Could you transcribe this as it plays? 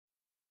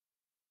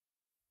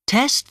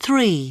Test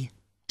 3,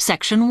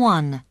 Section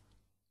 1.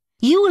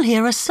 You will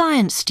hear a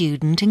science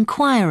student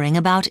inquiring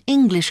about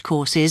English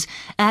courses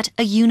at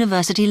a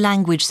university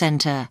language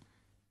centre.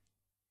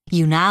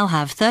 You now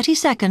have 30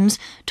 seconds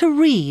to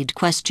read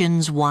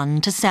questions 1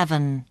 to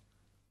 7.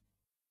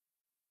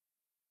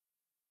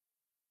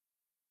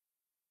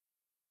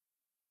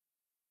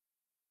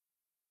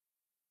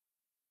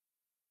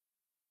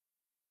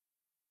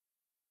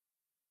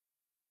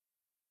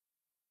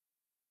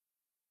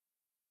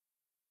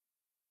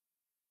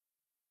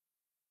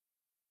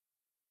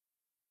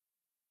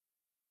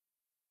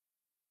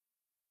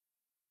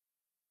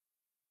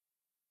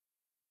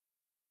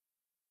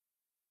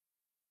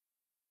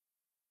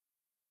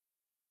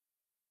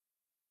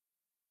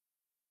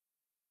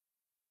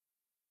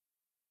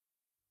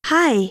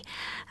 Hi,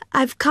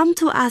 I've come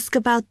to ask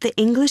about the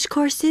English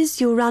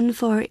courses you run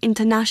for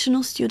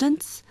international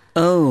students.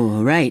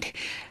 Oh, right.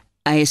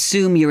 I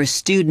assume you're a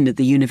student at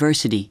the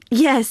university.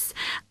 Yes,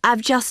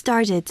 I've just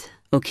started.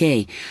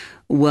 Okay.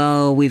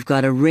 Well, we've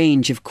got a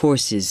range of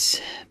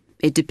courses.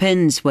 It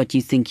depends what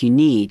you think you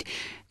need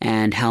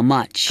and how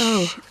much.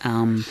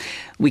 Oh.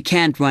 We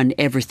can't run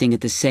everything at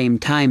the same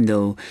time,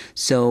 though.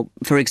 So,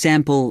 for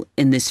example,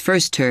 in this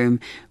first term,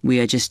 we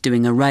are just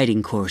doing a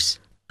writing course.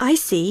 I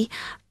see.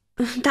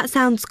 That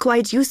sounds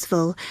quite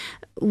useful.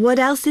 What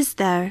else is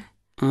there?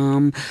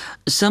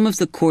 Some of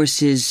the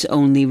courses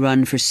only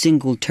run for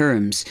single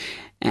terms,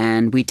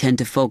 and we tend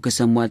to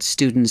focus on what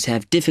students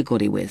have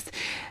difficulty with.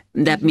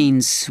 That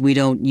means we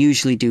don't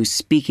usually do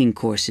speaking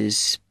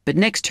courses, but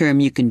next term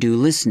you can do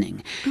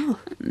listening. Oh.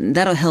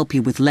 That'll help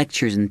you with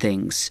lectures and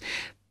things.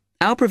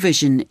 Our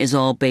provision is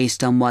all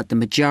based on what the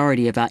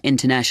majority of our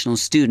international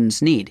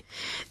students need.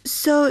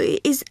 So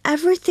is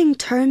everything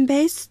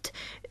term-based?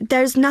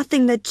 There's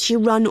nothing that you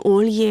run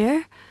all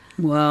year?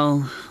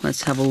 Well,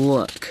 let's have a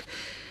look.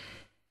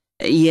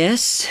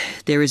 Yes,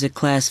 there is a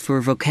class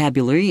for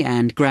vocabulary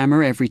and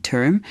grammar every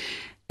term.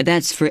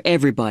 That's for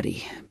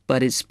everybody,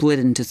 but it's split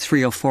into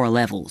 3 or 4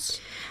 levels.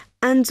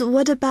 And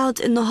what about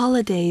in the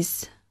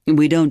holidays?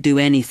 We don't do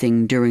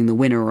anything during the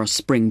winter or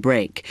spring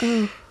break.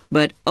 Oh.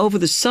 But over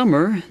the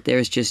summer,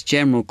 there's just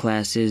general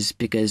classes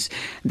because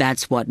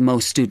that's what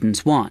most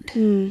students want.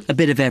 A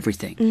bit of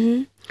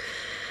everything.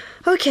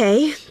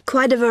 Okay,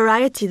 quite a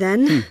variety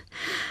then.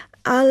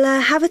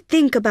 I'll have a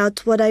think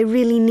about what I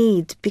really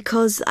need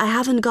because I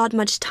haven't got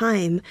much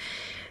time.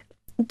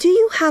 Do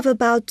you have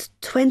about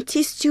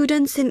 20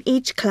 students in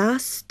each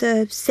class,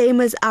 the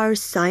same as our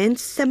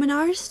science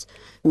seminars?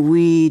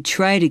 We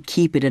try to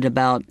keep it at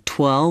about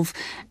 12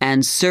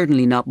 and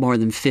certainly not more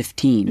than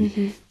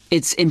 15.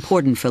 It's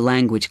important for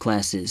language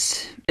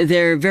classes.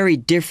 They're very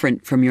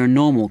different from your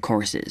normal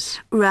courses.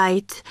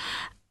 Right.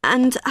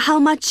 And how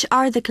much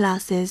are the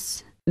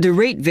classes? The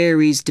rate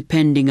varies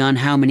depending on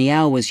how many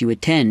hours you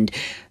attend,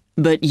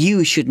 but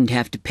you shouldn't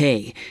have to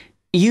pay.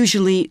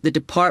 Usually, the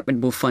department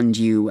will fund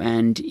you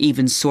and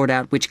even sort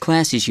out which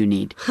classes you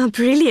need.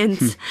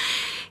 Brilliant.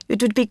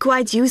 It would be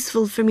quite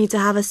useful for me to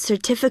have a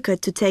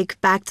certificate to take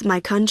back to my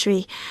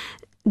country.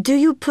 Do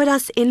you put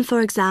us in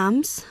for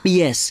exams?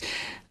 Yes,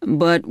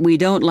 but we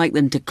don't like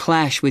them to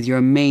clash with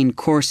your main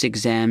course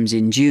exams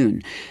in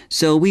June,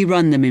 so we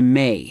run them in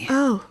May.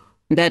 Oh.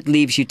 That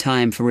leaves you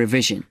time for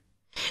revision.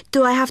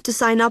 Do I have to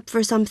sign up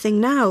for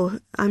something now?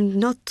 I'm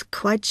not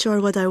quite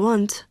sure what I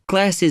want.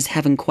 Classes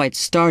haven't quite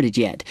started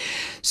yet,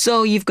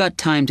 so you've got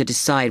time to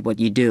decide what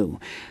you do.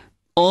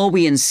 All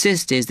we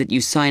insist is that you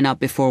sign up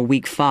before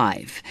week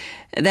 5.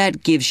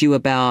 That gives you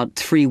about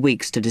 3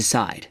 weeks to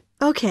decide.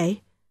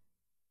 Okay.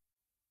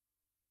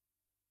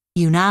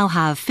 You now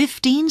have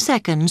 15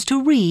 seconds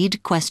to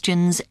read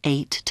questions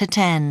 8 to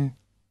 10.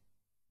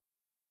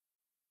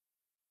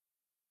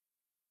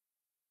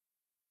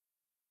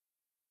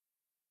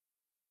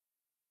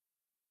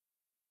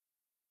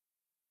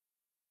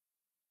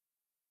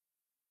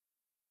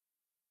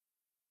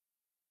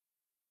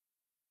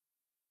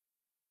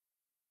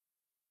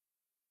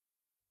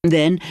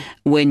 Then,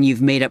 when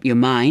you've made up your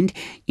mind,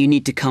 you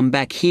need to come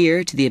back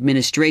here to the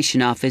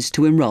administration office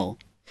to enroll.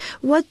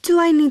 What do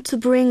I need to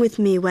bring with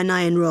me when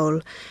I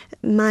enroll?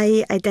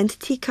 My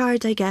identity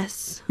card, I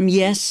guess.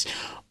 Yes,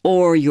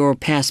 or your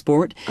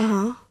passport.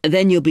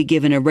 Then you'll be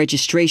given a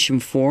registration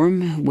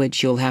form,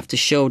 which you'll have to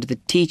show to the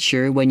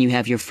teacher when you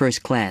have your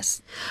first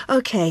class.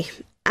 Okay.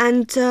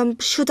 And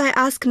should I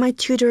ask my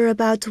tutor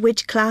about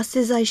which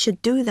classes I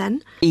should do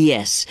then?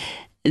 Yes.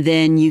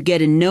 Then you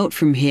get a note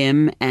from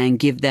him and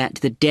give that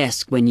to the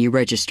desk when you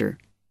register.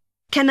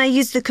 Can I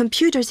use the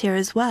computers here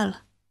as well?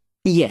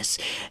 Yes.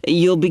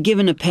 You'll be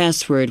given a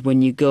password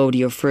when you go to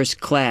your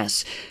first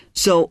class.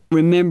 So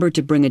remember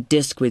to bring a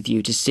disk with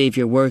you to save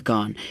your work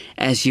on,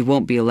 as you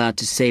won't be allowed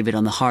to save it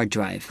on the hard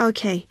drive.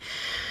 Okay.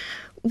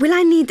 Will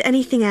I need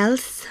anything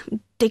else?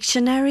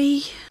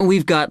 Dictionary?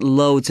 We've got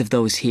loads of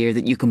those here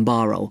that you can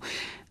borrow.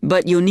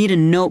 But you'll need a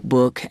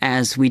notebook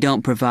as we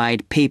don't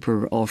provide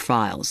paper or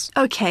files.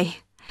 Okay.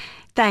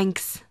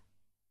 Thanks.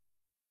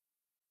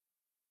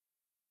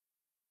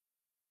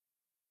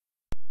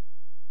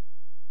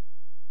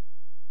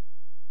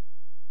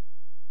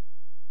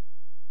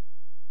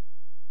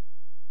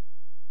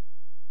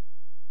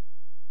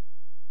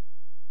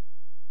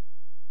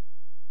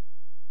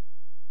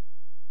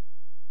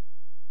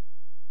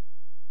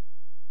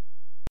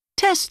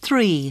 Test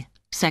 3,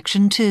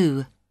 Section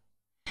 2.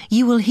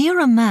 You will hear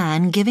a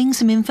man giving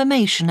some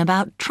information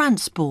about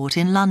transport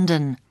in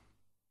London.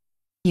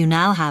 You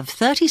now have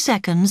 30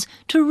 seconds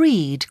to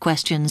read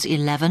questions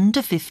 11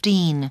 to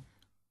 15.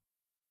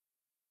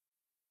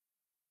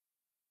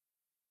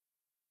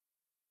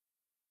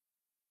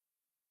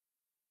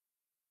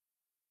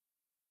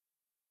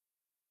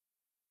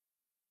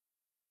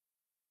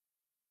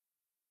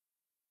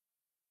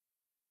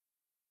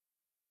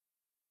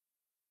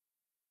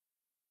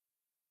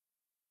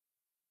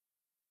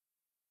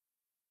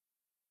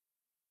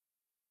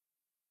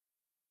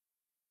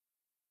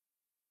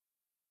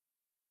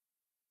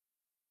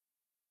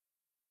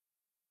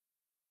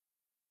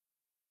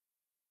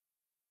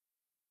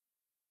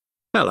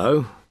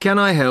 Hello, can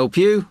I help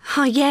you?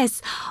 Oh,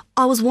 yes.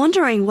 I was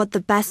wondering what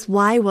the best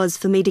way was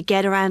for me to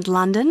get around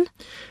London.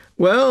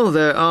 Well,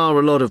 there are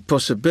a lot of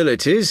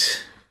possibilities.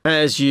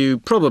 As you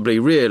probably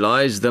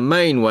realise, the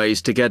main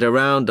ways to get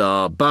around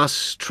are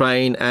bus,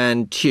 train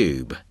and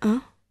tube.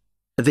 Oh?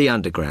 The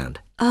Underground.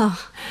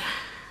 Oh.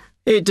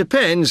 It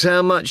depends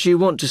how much you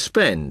want to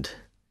spend.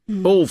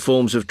 All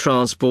forms of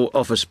transport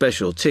offer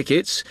special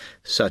tickets,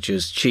 such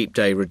as cheap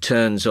day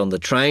returns on the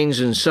trains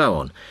and so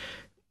on.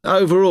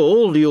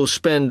 Overall, you'll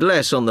spend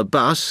less on the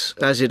bus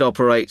as it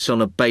operates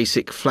on a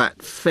basic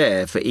flat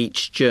fare for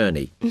each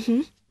journey.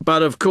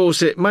 But of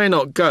course it may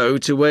not go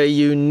to where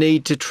you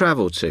need to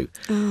travel to.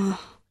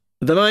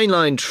 The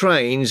mainline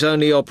trains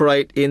only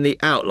operate in the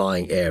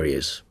outlying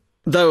areas,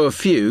 though a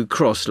few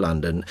cross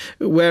London,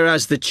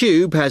 whereas the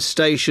tube has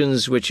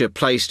stations which are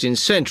placed in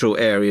central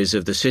areas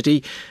of the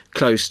city,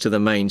 close to the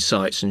main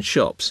sites and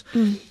shops.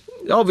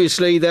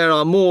 Obviously there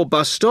are more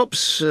bus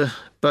stops,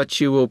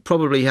 but you will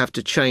probably have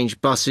to change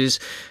buses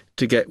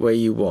to get where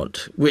you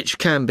want, which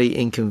can be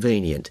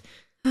inconvenient.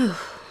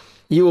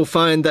 You will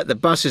find that the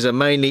buses are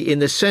mainly in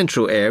the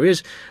central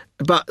areas,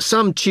 but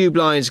some tube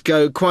lines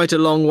go quite a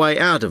long way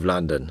out of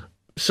London,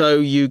 so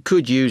you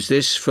could use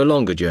this for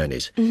longer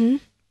journeys.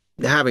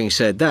 Having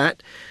said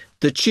that,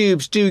 the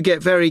tubes do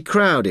get very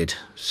crowded,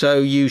 so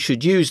you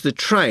should use the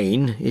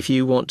train if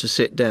you want to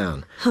sit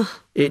down.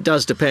 It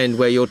does depend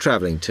where you're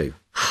travelling to.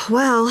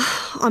 Well,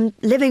 I'm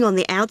living on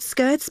the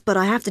outskirts, but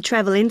I have to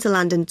travel into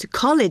London to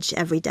college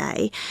every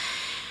day,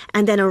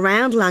 and then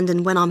around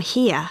London when I'm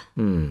here.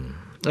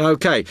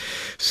 OK,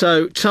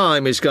 so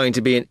time is going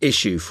to be an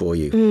issue for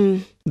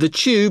you. The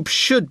tube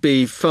should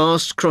be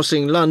fast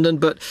crossing London,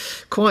 but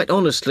quite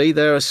honestly,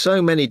 there are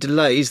so many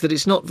delays that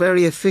it's not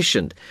very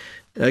efficient.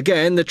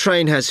 Again, the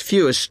train has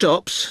fewer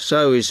stops,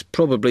 so is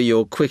probably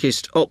your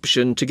quickest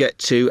option to get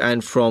to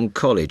and from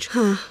college.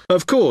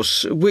 Of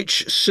course,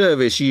 which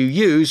service you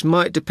use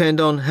might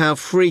depend on how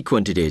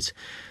frequent it is.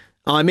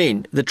 I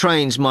mean, the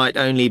trains might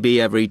only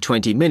be every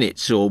 20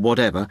 minutes or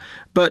whatever,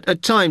 but a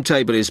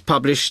timetable is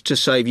published to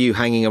save you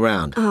hanging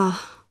around.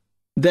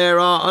 There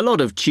are a lot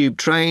of tube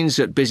trains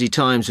at busy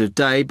times of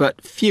day, but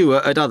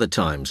fewer at other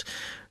times,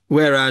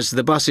 whereas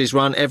the buses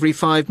run every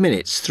 5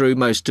 minutes through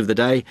most of the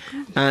day,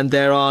 and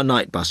there are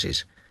night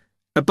buses.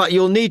 But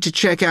you'll need to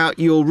check out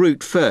your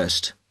route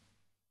first.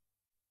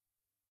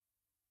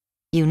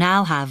 You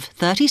now have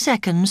 30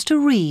 seconds to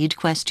read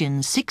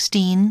questions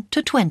 16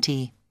 to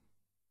 20.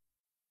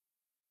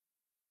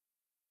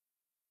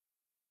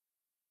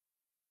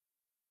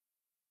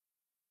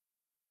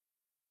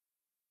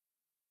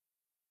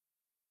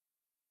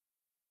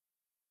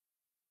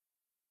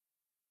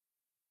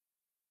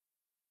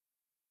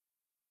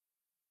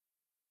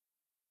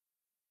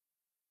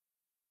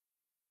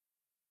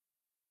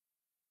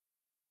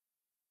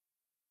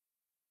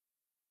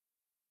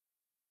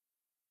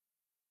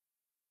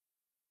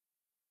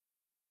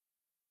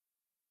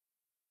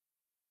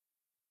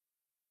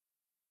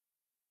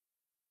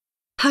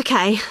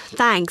 OK,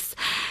 thanks.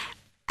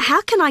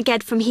 How can I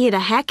get from here to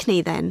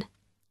Hackney then?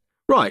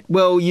 Right,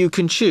 well, you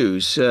can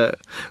choose.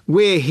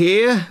 We're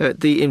here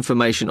at the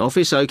information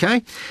office,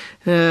 OK?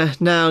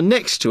 Now,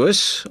 next to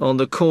us, on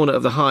the corner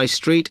of the High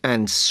Street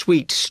and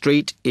Sweet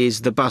Street,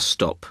 is the bus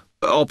stop,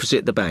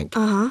 opposite the bank.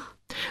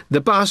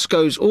 The bus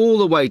goes all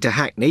the way to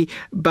Hackney,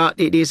 but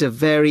it is a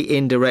very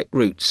indirect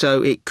route,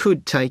 so it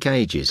could take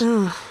ages.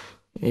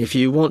 If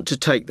you want to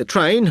take the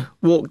train,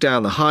 walk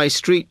down the High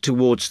Street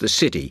towards the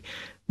city.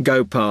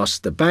 Go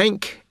past the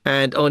bank,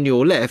 and on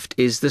your left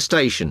is the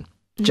station,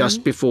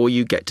 just before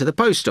you get to the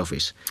post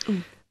office.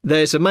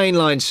 There's a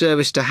mainline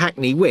service to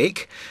Hackney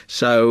Wick,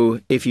 so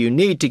if you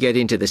need to get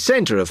into the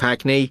centre of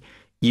Hackney,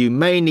 you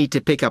may need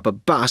to pick up a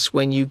bus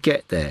when you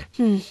get there.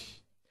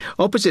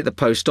 Opposite the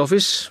post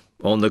office,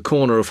 on the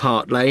corner of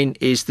Hart Lane,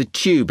 is the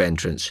tube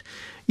entrance.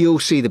 You'll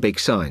see the big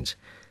signs.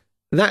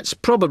 That's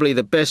probably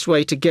the best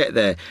way to get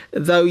there,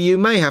 though you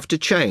may have to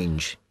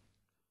change.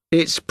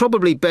 It's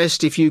probably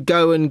best if you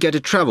go and get a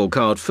travel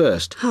card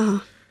first.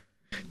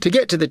 To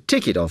get to the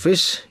ticket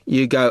office,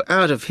 you go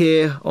out of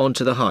here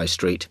onto the High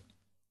Street.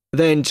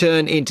 Then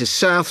turn into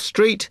South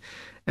Street,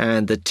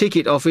 and the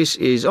ticket office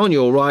is on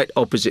your right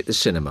opposite the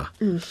cinema.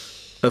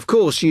 Of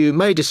course, you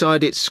may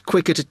decide it's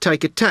quicker to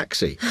take a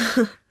taxi.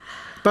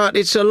 But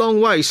it's a long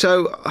way,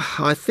 so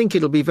I think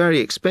it'll be very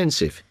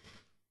expensive.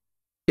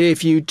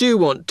 If you do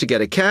want to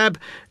get a cab,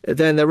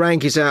 then the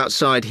rank is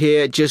outside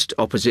here, just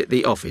opposite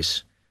the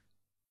office.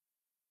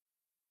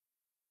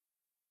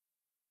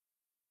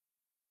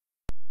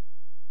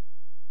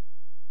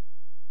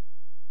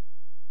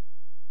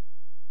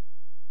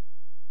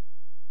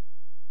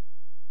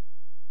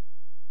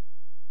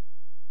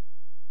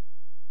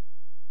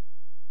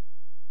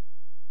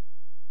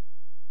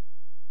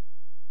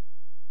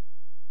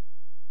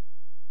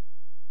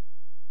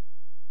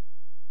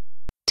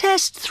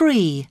 Test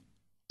 3,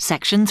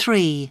 Section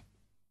 3.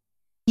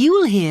 You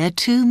will hear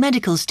two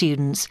medical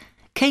students,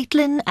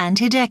 Caitlin and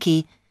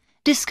Hideki,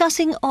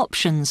 discussing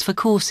options for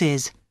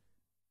courses.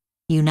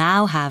 You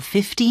now have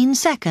 15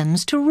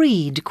 seconds to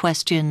read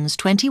questions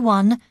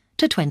 21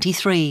 to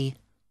 23.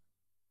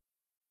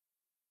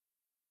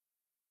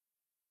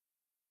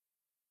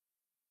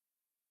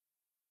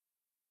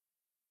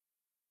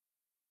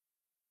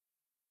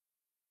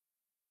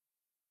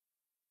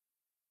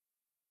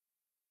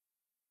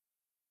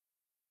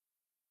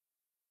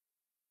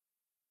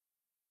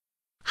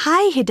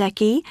 Hi,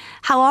 Hideki.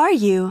 How are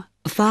you?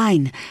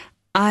 Fine.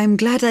 I'm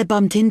glad I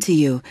bumped into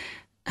you.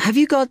 Have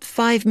you got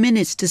 5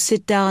 minutes to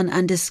sit down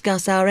and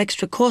discuss our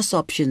extra course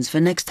options for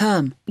next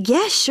term?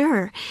 Yeah,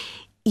 sure.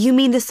 You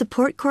mean the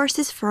support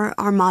courses for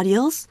our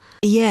modules?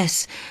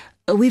 Yes.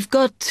 We've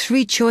got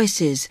 3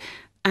 choices,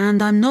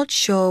 and I'm not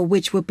sure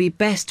which would be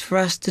best for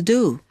us to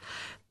do.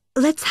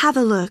 Let's have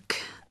a look.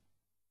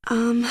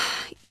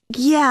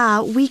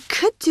 Yeah, we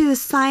could do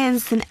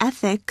science and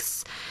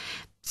ethics.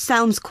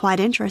 Sounds quite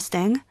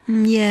interesting.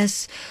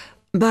 Yes,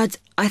 but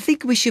I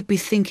think we should be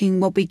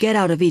thinking what we get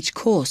out of each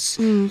course.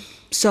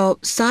 So,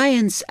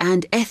 science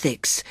and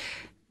ethics,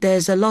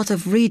 there's a lot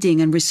of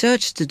reading and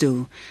research to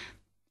do.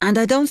 And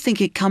I don't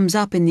think it comes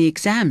up in the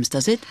exams,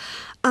 does it?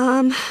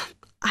 I'm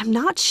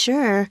not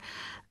sure.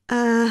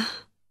 Oh,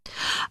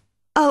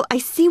 I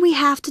see we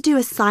have to do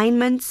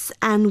assignments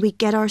and we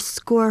get our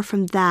score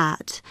from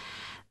that.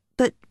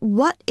 But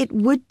what it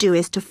would do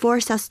is to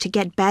force us to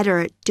get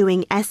better at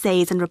doing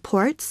essays and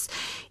reports.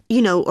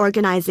 You know,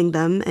 organizing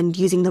them and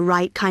using the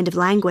right kind of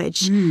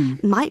language.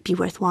 Might be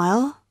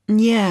worthwhile.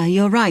 Yeah,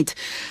 you're right.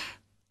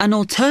 An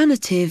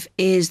alternative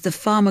is the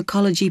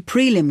pharmacology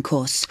prelim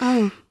course.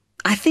 Oh.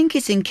 I think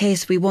it's in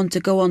case we want to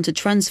go on to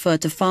transfer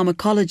to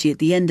pharmacology at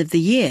the end of the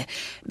year,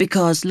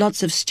 because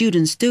lots of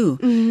students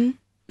do.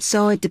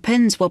 So it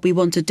depends what we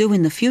want to do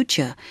in the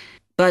future.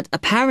 But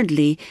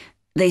apparently,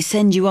 they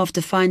send you off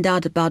to find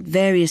out about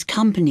various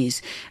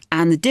companies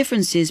and the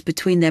differences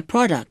between their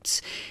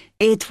products.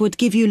 It would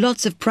give you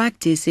lots of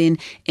practice in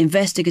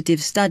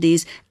investigative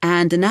studies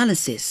and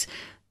analysis.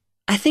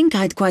 I think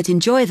I'd quite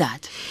enjoy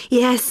that.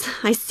 Yes,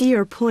 I see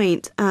your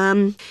point.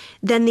 Then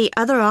the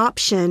other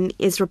option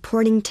is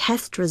reporting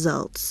test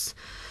results.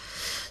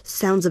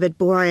 Sounds a bit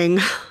boring.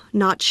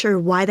 Not sure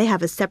why they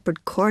have a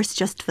separate course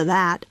just for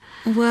that.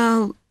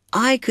 Well,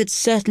 I could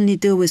certainly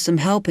do with some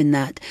help in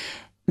that.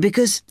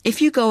 Because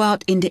if you go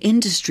out into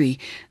industry,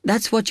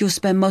 that's what you'll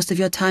spend most of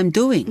your time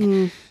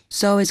doing.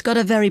 So it's got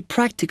a very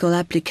practical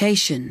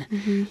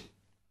application.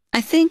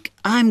 I think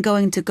I'm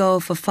going to go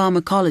for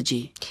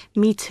pharmacology.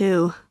 Me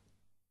too.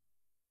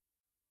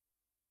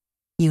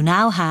 You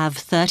now have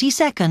 30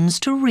 seconds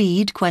to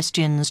read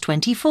questions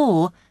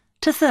 24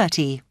 to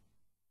 30.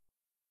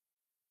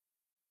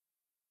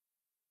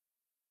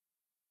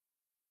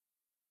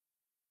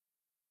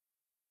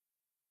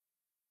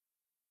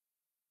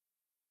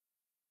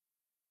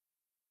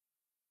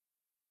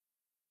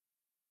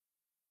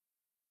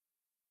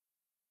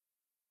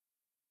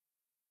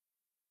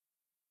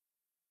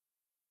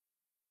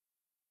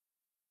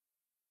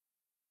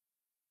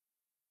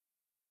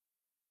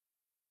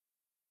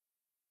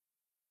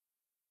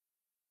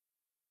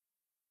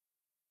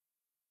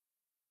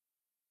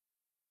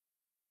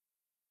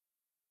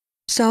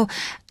 So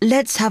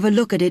let's have a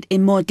look at it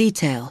in more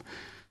detail.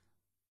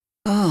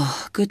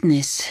 Oh,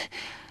 goodness.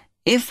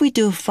 If we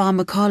do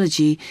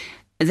pharmacology,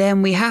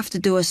 then we have to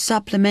do a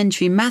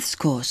supplementary maths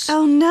course.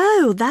 Oh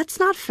no, that's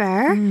not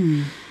fair.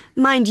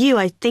 Mind you,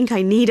 I think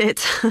I need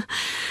it.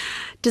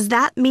 Does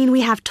that mean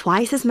we have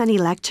twice as many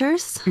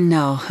lectures?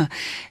 No,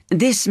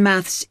 this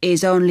maths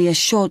is only a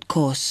short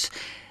course.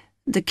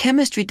 The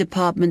chemistry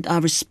department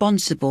are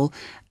responsible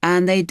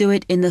and they do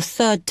it in the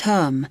 3rd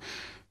term.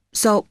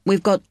 So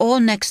we've got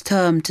all next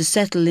term to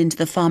settle into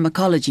the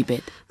pharmacology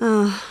bit.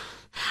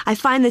 I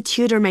find the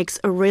tutor makes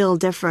a real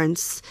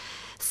difference.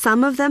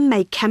 Some of them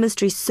make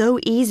chemistry so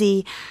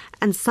easy,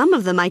 and some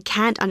of them I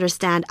can't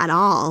understand at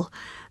all.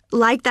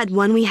 Like that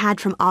one we had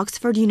from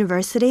Oxford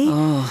University.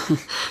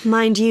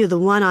 Mind you, the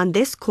one on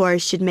this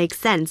course should make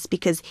sense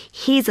because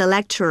he's a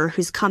lecturer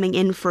who's coming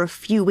in for a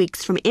few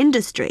weeks from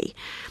industry.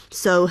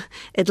 So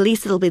at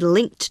least it'll be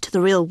linked to the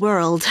real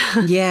world.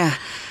 Yeah.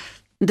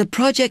 The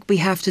project we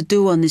have to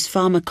do on this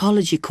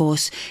pharmacology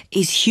course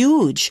is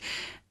huge,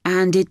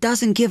 and it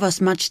doesn't give us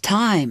much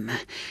time.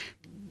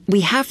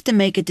 We have to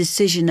make a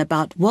decision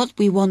about what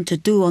we want to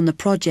do on the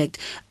project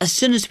as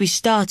soon as we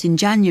start in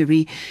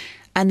January,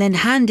 and then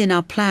hand in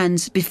our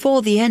plans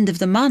before the end of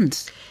the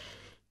month.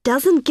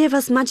 doesn't give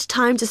us much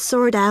time to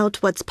sort out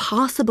what's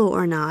possible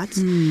or not.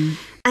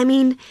 I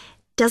mean,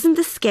 doesn't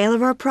the scale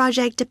of our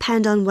project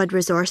depend on what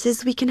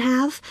resources we can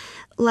have?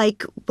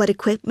 Like what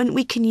equipment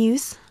we can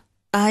use?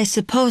 I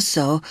suppose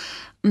so,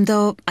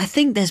 though I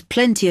think there's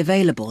plenty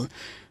available.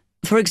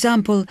 For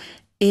example,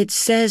 it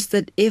says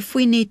that if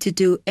we need to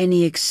do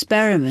any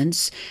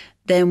experiments,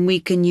 then we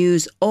can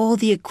use all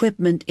the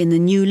equipment in the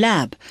new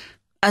lab,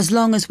 as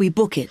long as we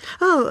book it.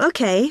 Oh,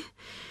 okay.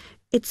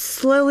 It's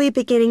slowly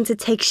beginning to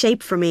take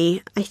shape for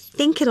me. I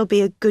think it'll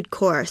be a good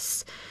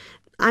course.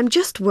 I'm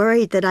just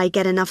worried that I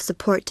get enough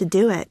support to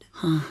do it.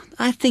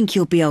 I think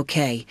you'll be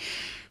okay.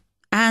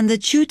 And the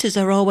tutors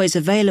are always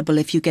available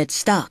if you get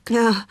stuck.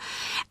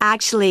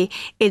 Actually,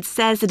 it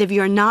says that if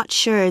you're not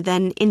sure,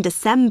 then in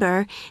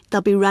December,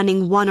 they'll be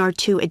running 1 or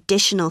 2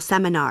 additional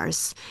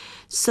seminars.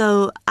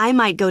 So I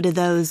might go to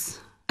those.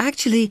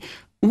 Actually,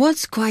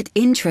 what's quite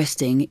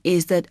interesting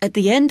is that at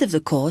the end of the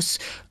course,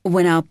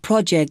 when our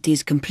project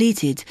is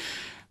completed,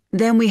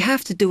 then we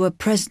have to do a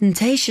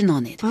presentation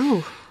on it.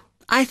 Oh.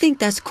 I think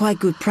that's quite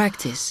good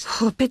practice.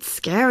 A bit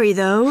scary,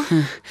 though.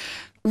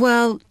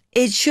 Well,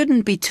 it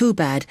shouldn't be too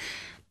bad,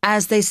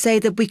 as they say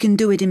that we can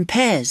do it in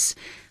pairs.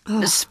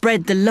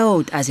 Spread the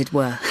load, as it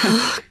were.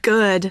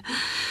 Good.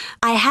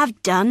 I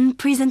have done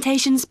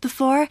presentations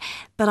before,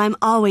 but I'm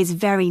always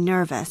very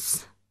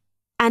nervous.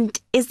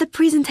 And is the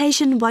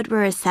presentation what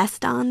we're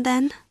assessed on,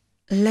 then?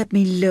 Let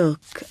me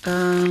look.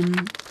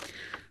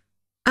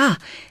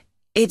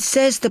 It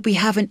says that we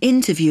have an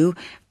interview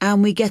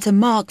and we get a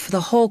mark for the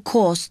whole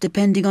course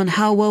depending on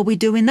how well we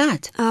do in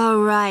that.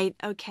 Oh, right.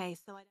 Okay,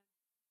 so I...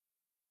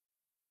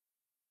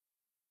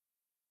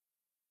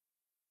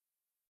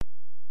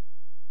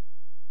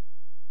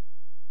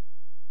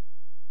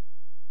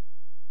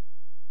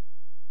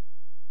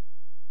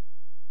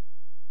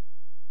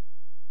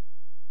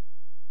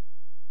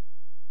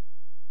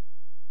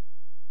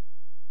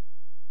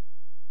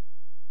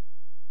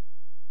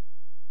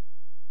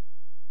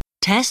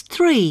 Test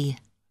 3,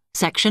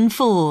 Section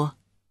 4.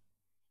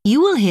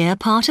 You will hear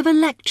part of a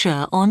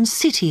lecture on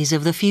cities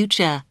of the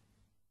future.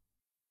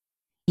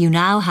 You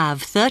now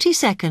have 30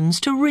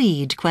 seconds to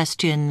read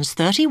questions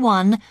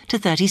 31 to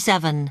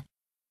 37.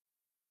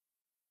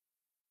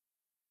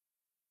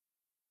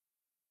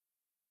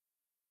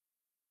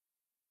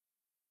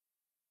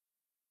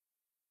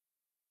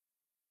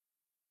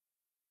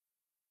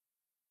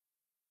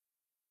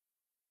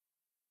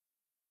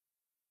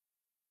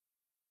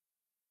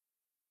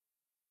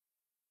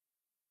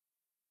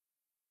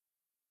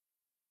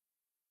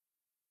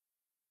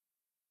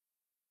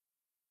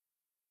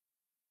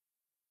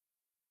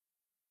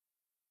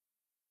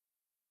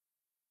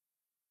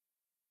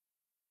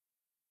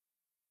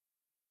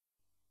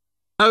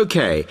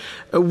 OK,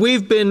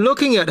 we've been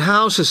looking at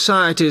how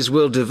societies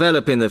will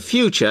develop in the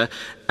future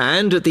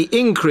and at the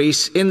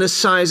increase in the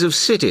size of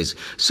cities.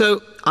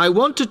 So I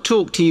want to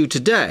talk to you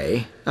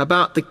today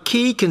about the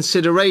key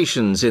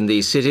considerations in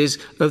these cities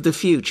of the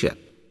future.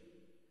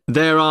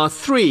 There are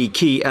 3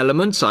 key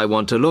elements I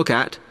want to look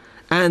at,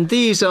 and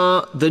these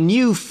are the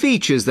new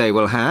features they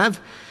will have,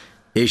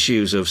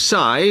 issues of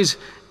size,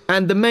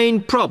 and the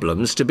main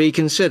problems to be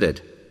considered.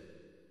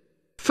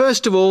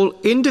 First of all,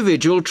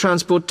 individual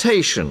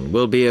transportation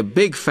will be a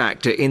big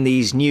factor in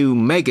these new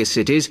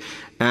megacities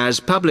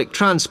as public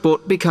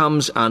transport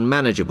becomes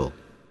unmanageable.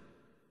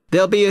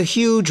 There'll be a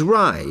huge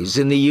rise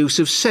in the use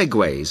of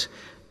segways,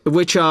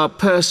 which are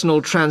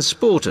personal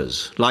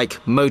transporters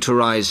like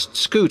motorized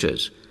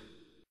scooters.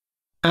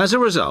 As a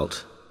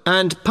result,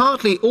 and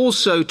partly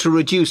also to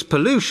reduce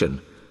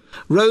pollution,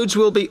 roads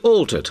will be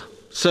altered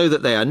so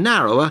that they are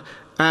narrower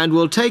and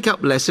will take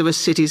up less of a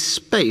city's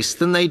space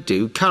than they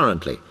do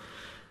currently.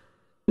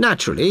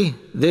 Naturally,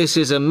 this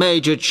is a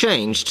major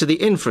change to the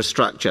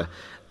infrastructure,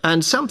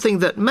 and something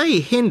that may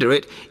hinder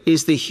it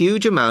is the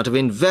huge amount of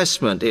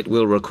investment it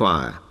will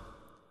require.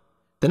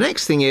 The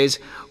next thing is,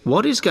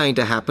 what is going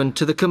to happen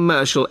to the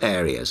commercial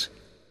areas?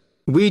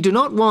 We do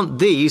not want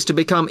these to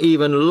become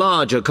even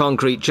larger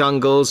concrete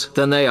jungles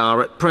than they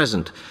are at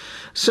present,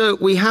 so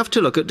we have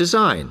to look at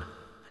design.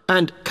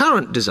 And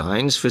current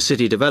designs for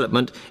city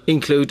development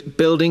include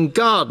building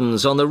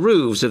gardens on the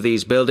roofs of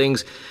these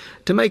buildings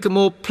to make a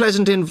more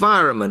pleasant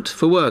environment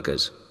for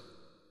workers.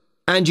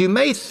 And you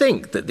may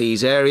think that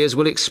these areas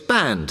will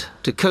expand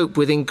to cope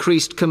with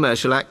increased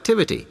commercial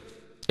activity.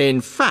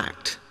 In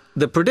fact,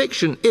 the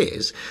prediction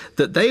is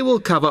that they will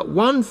cover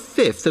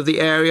 1/5 of the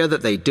area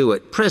that they do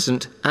at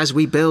present as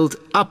we build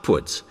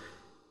upwards.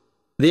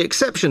 The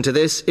exception to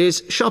this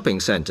is shopping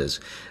centres,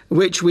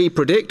 which we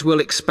predict will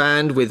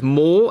expand with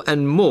more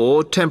and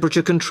more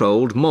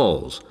temperature-controlled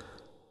malls.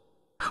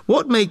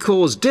 What may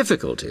cause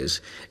difficulties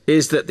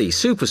is that the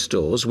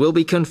superstores will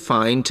be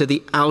confined to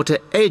the outer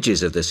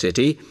edges of the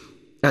city,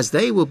 as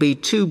they will be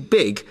too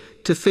big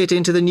to fit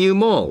into the new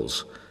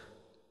malls.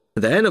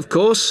 Then, of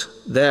course,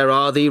 there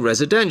are the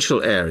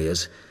residential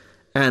areas,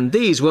 and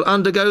these will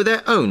undergo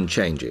their own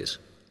changes.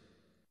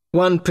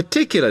 One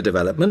particular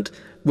development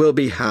will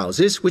be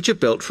houses which are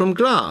built from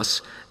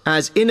glass,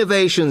 as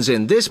innovations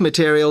in this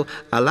material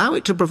allow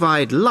it to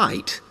provide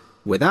light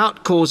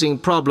without causing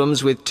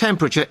problems with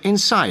temperature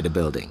inside a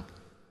building.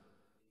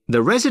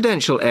 The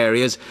residential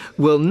areas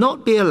will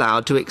not be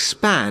allowed to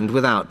expand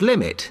without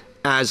limit,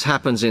 as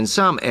happens in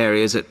some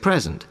areas at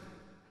present,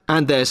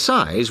 and their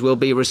size will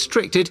be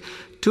restricted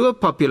to a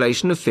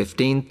population of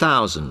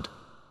 15,000.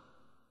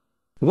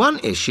 One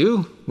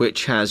issue,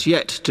 which has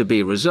yet to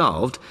be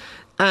resolved,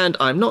 and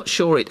I'm not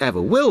sure it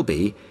ever will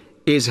be,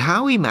 is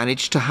how we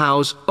manage to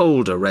house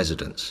older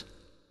residents.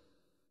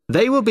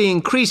 They will be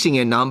increasing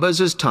in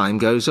numbers as time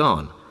goes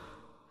on.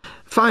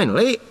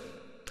 Finally,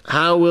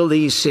 how will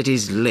these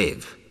cities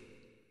live?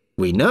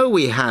 We know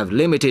we have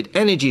limited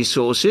energy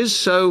sources,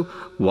 so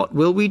what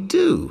will we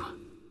do?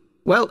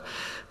 Well,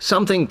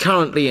 something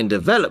currently in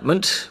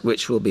development,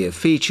 which will be a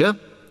feature,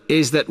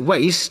 is that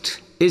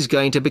waste is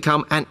going to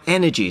become an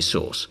energy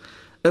source.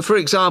 For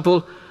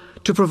example,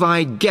 to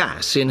provide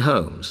gas in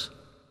homes.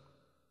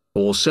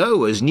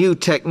 Also, as new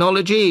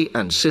technology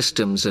and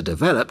systems are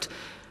developed,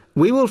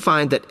 we will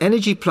find that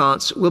energy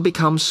plants will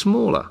become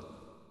smaller.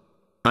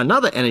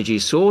 Another energy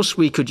source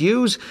we could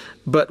use,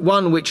 but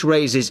one which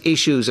raises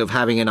issues of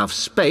having enough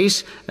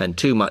space and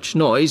too much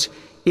noise,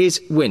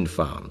 is wind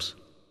farms.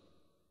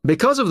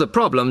 Because of the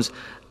problems,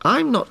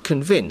 I'm not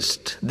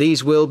convinced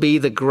these will be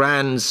the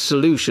grand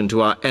solution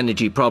to our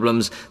energy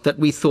problems that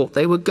we thought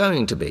they were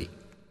going to be.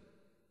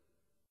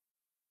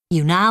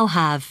 You now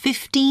have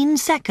 15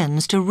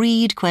 seconds to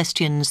read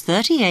questions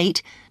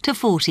 38 to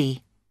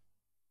 40.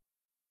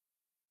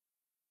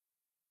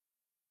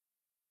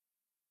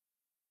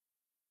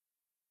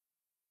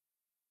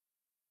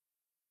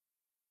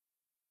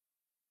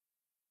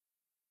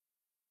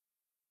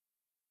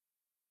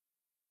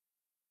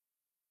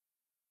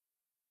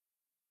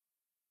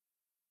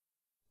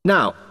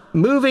 Now,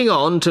 moving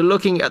on to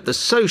looking at the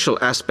social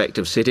aspect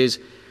of cities,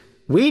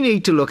 we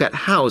need to look at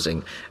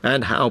housing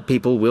and how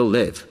people will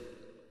live.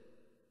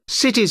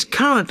 Cities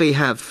currently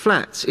have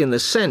flats in the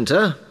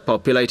centre,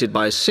 populated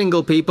by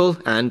single people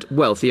and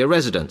wealthier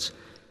residents,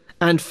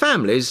 and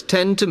families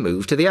tend to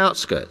move to the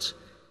outskirts.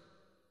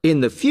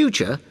 In the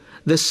future,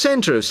 the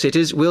centre of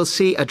cities will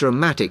see a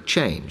dramatic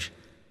change.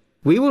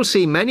 We will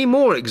see many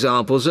more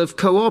examples of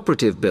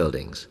cooperative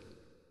buildings.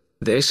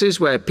 This is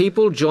where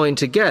people join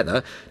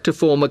together to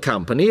form a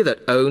company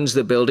that owns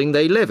the building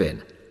they live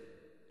in.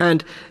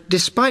 And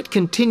despite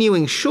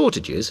continuing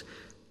shortages,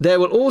 there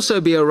will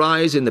also be a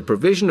rise in the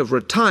provision of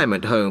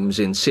retirement homes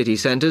in city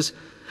centres,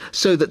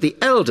 so that the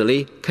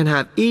elderly can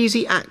have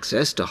easy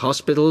access to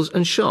hospitals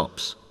and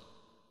shops.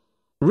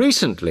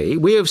 Recently,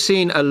 we have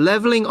seen a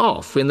levelling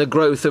off in the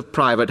growth of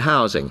private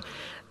housing,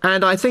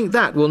 and I think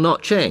that will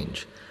not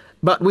change.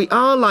 But we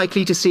are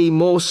likely to see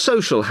more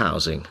social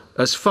housing,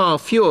 as far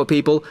fewer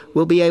people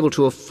will be able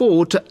to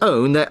afford to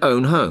own their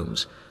own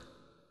homes.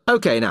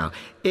 OK, now,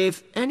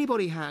 if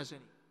anybody has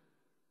any...